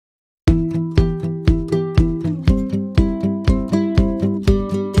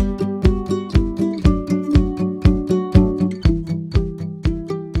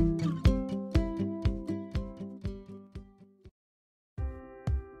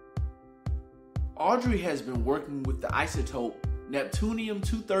Audrey has been working with the isotope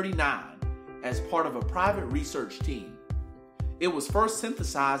Neptunium-239 as part of a private research team. It was first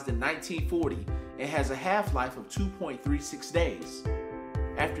synthesized in 1940 and has a half-life of 2.36 days.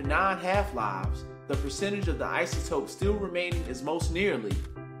 After 9 half-lives, the percentage of the isotope still remaining is most nearly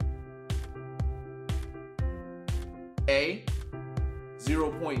A.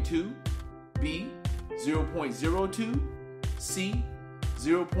 0.2, B. 0.02, C.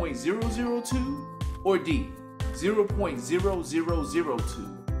 0.002, or D.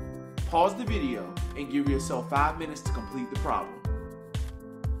 0.0002. Pause the video and give yourself 5 minutes to complete the problem.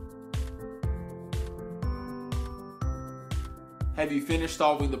 Have you finished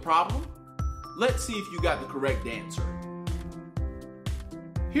solving the problem? Let's see if you got the correct answer.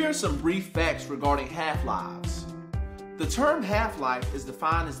 Here are some brief facts regarding half-lives. The term half-life is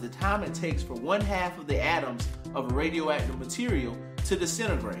defined as the time it takes for 1/2 of the atoms of a radioactive material to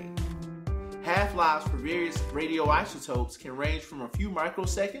disintegrate. Half-lives for various radioisotopes can range from a few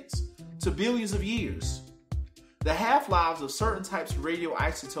microseconds to billions of years. The half-lives of certain types of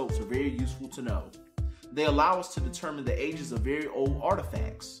radioisotopes are very useful to know. They allow us to determine the ages of very old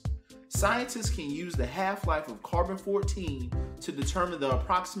artifacts. Scientists can use the half-life of carbon-14 to determine the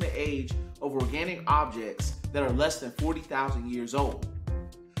approximate age of organic objects that are less than 40,000 years old.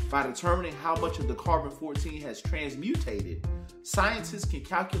 By determining how much of the carbon-14 has transmutated, scientists can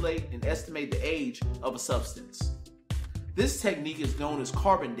calculate and estimate the age of a substance. This technique is known as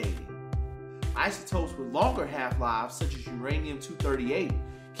carbon dating. Isotopes with longer half-lives, such as uranium-238,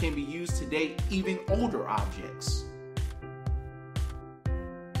 can be used to date even older objects.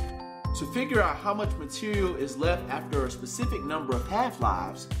 To figure out how much material is left after a specific number of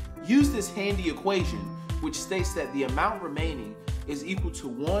half-lives, use this handy equation, which states that the amount remaining is equal to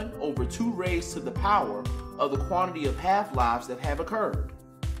 1 over 2 raised to the power of the quantity of half-lives that have occurred.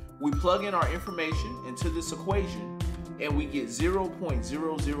 We plug in our information into this equation and we get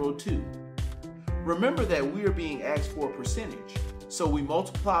 0.002. Remember that we are being asked for a percentage, so we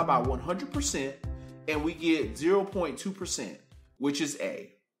multiply by 100% and we get 0.2%, which is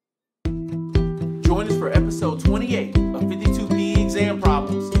A. Join us for episode 28 of 52 PE exam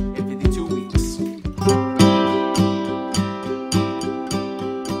problems